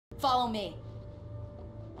Follow me.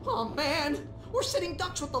 Oh man, we're sitting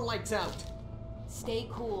ducks with the lights out. Stay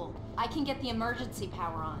cool. I can get the emergency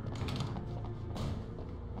power on.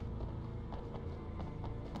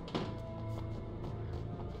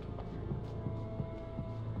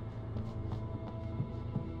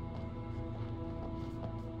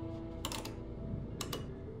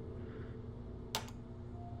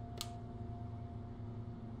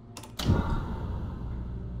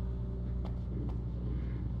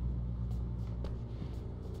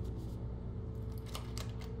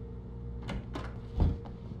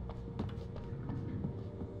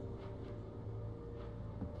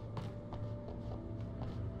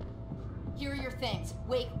 Here are your things.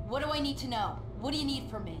 Wake, what do I need to know? What do you need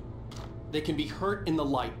from me? They can be hurt in the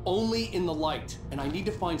light, only in the light. And I need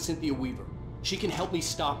to find Cynthia Weaver. She can help me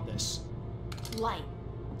stop this. Light.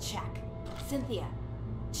 Check. Cynthia.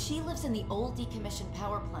 She lives in the old decommissioned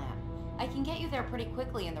power plant. I can get you there pretty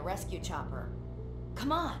quickly in the rescue chopper.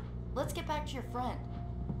 Come on, let's get back to your friend.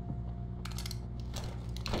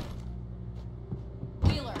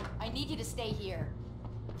 Wheeler, I need you to stay here.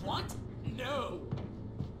 What? No.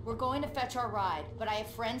 We're going to fetch our ride, but I have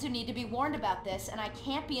friends who need to be warned about this, and I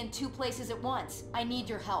can't be in two places at once. I need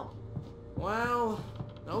your help. Well,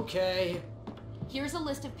 okay. Here's a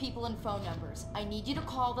list of people and phone numbers. I need you to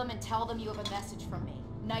call them and tell them you have a message from me.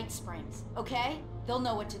 Night Springs, okay? They'll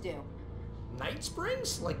know what to do. Night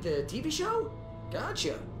Springs? Like the TV show?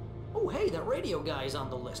 Gotcha. Oh, hey, that radio guy's on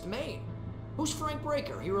the list, Maine. Who's Frank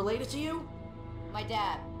Breaker? He related to you? My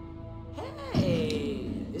dad. Hey,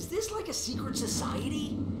 is this like a secret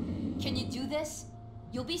society? Can you do this?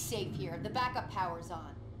 You'll be safe here. The backup power's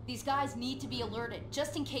on. These guys need to be alerted,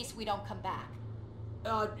 just in case we don't come back.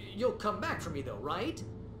 You'll come back for me though, right?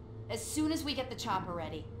 As soon as we get the chopper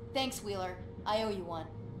ready. Thanks, Wheeler. I owe you one.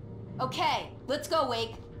 Okay, let's go,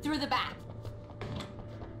 Wake. Through the back.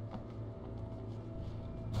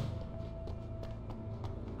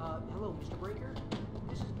 Hello, Mr. Breaker?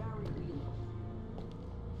 This is Barry Wheeler.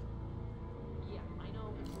 Yeah, I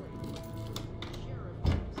know, it's late.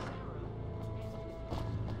 Sheriff, Sarah,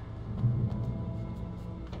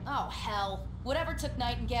 Oh, hell. Whatever took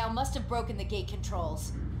Nightingale must have broken the gate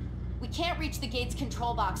controls. We can't reach the gate's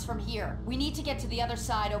control box from here. We need to get to the other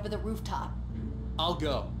side over the rooftop. I'll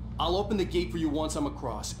go. I'll open the gate for you once I'm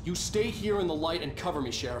across. You stay here in the light and cover me,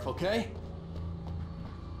 Sheriff, okay?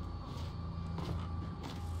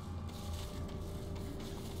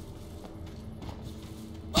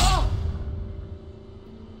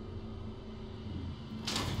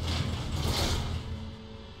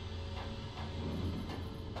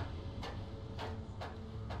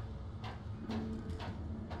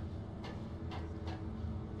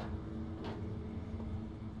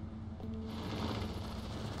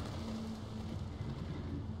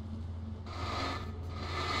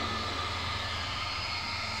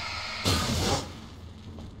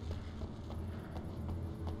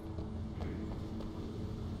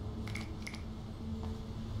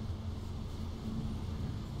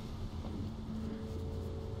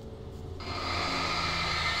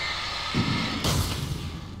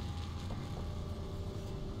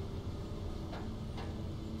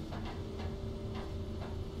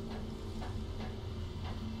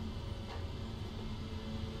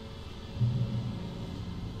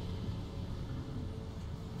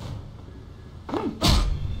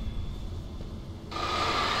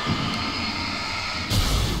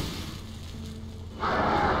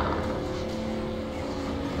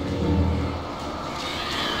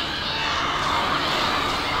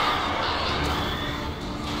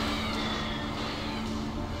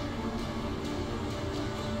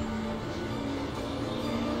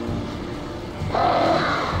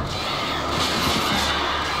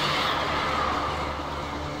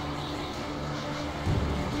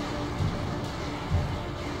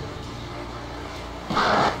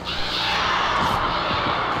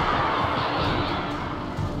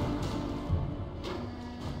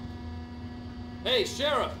 Hey,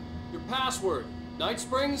 Sheriff! Your password. Night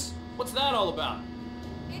Springs? What's that all about?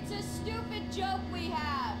 It's a stupid joke we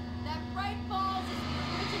have. That Bright Falls is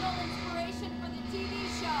the original inspiration for the TV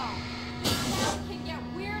show. This town can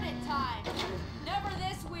get weird at times. Never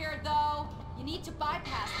this weird, though. You need to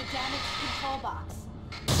bypass the damaged control box.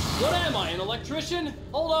 What am I, an electrician?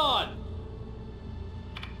 Hold on!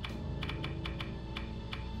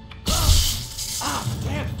 Ah,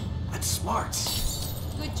 damn! That's smart.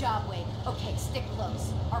 Good job, Wade. Okay, stick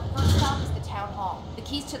close. Our first stop is the town hall. The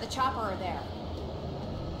keys to the chopper are there.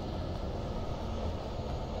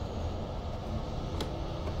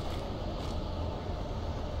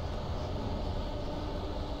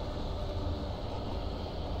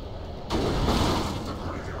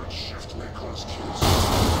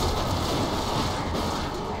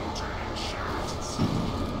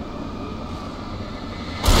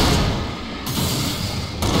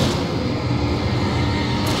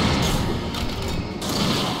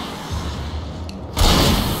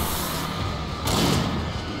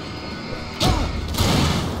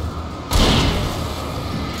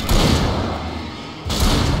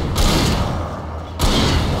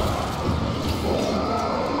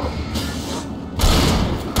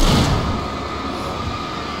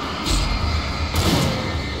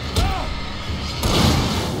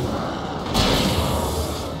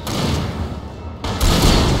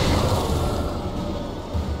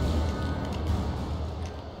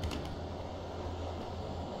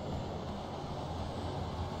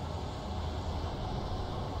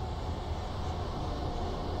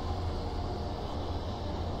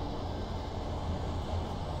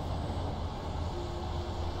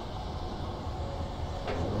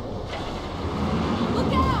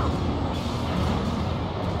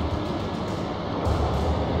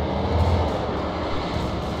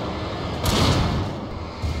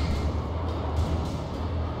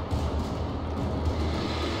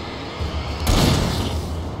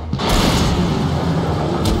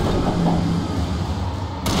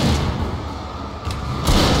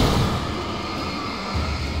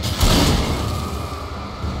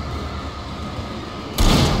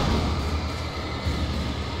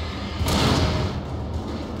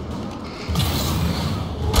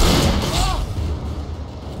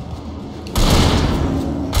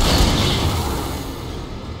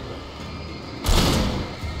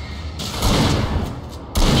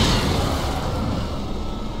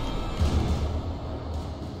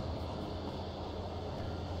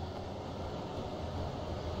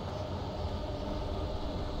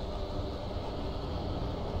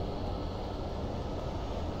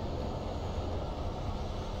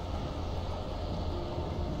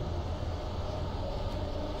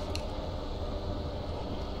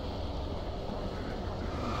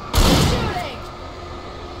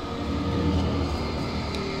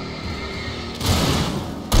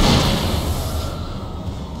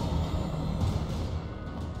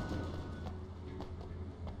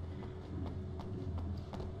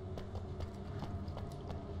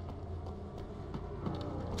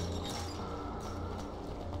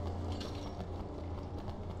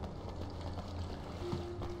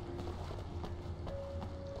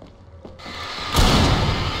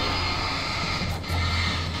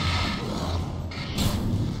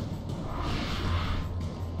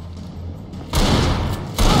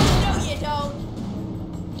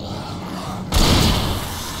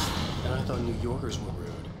 I thought New Yorkers were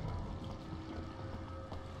rude.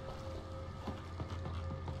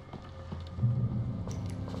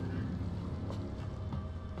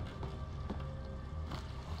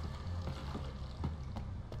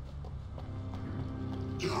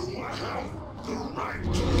 You have the right.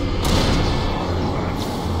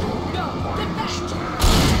 No, get back!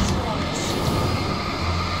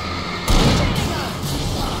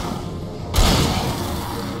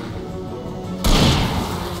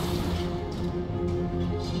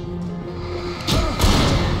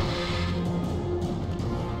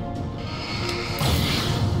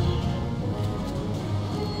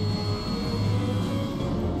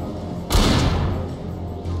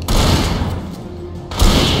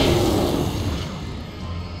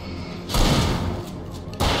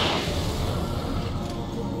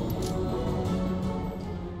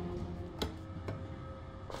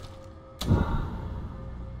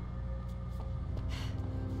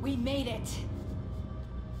 We made it.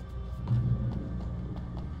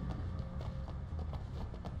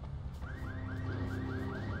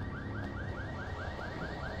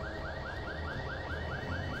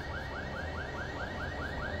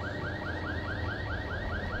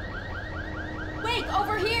 Wake,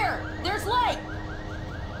 over here! There's light!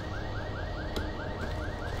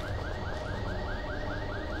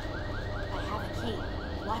 I have a key.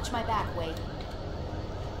 Watch my back, Wade.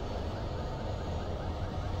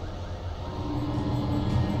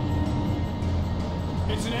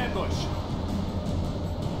 It's an ambush.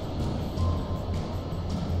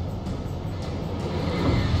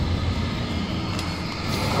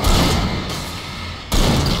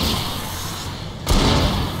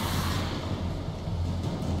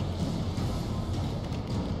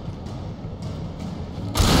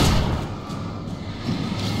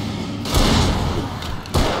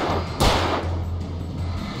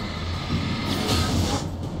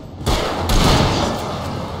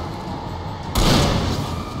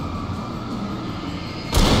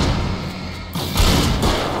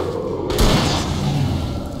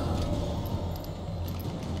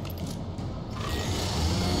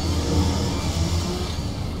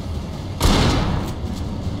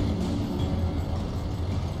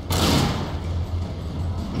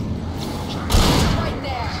 Right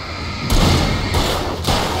there!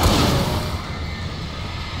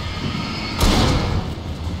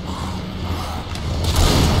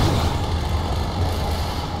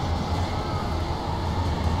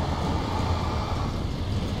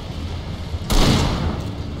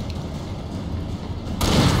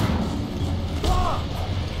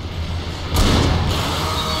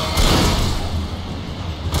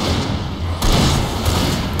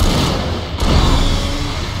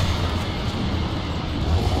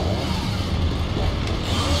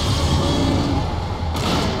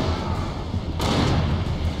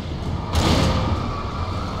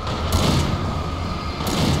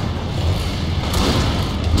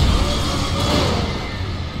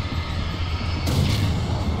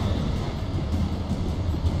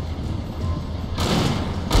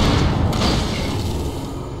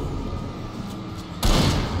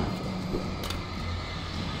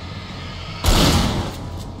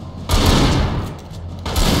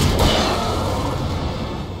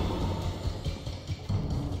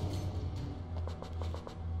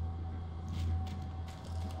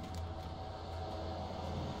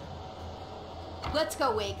 Let's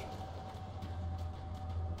go, Wake.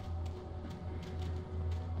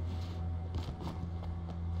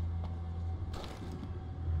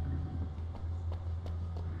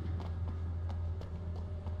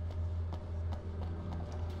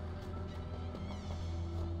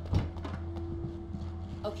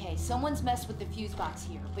 Okay, someone's messed with the fuse box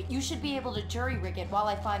here, but you should be able to jury-rig it while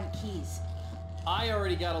I find the keys. I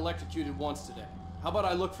already got electrocuted once today. How about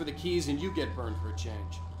I look for the keys and you get burned for a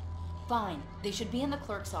change? Fine. They should be in the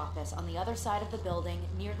clerk's office on the other side of the building,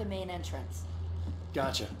 near the main entrance.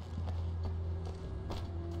 Gotcha.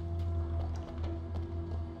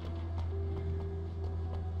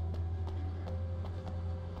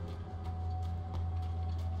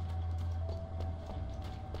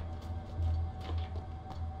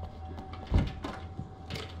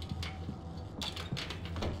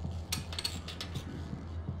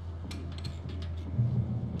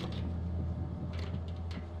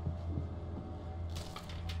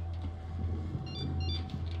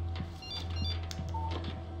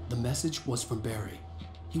 The message was from Barry.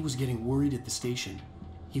 He was getting worried at the station.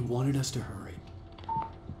 He wanted us to hurry.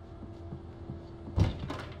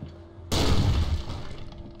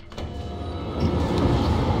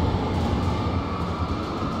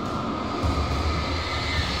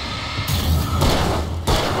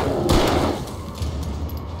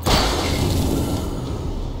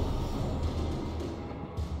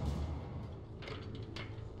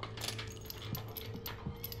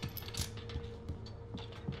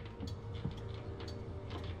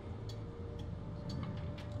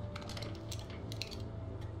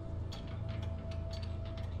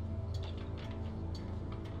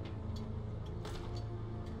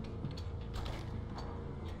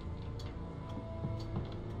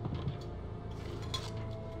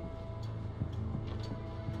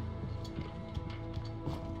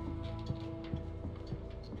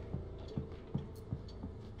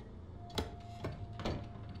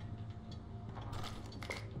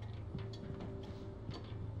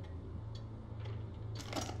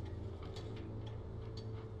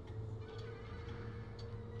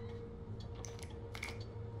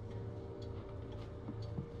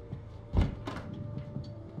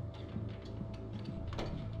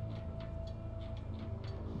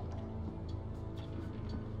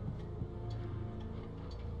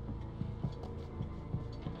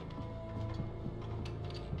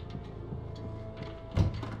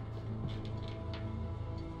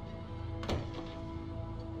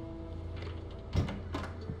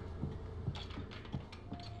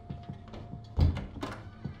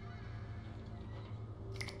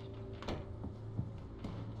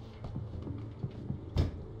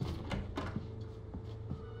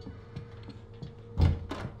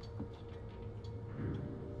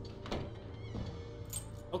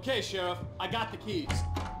 Okay, Sheriff, I got the keys.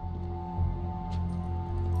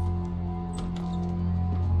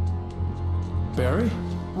 Barry?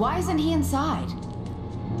 Why isn't he inside?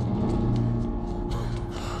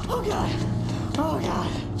 Oh God! Oh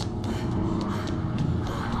God!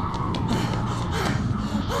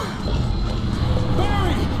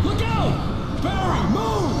 Barry! Look out! Barry,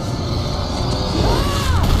 move!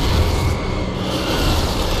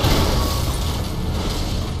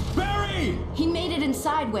 Barry! He made it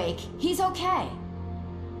inside, Wake. He's okay.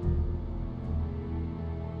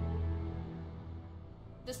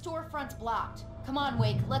 The storefront's blocked. Come on,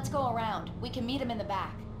 Wake, let's go around. We can meet him in the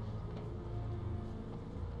back.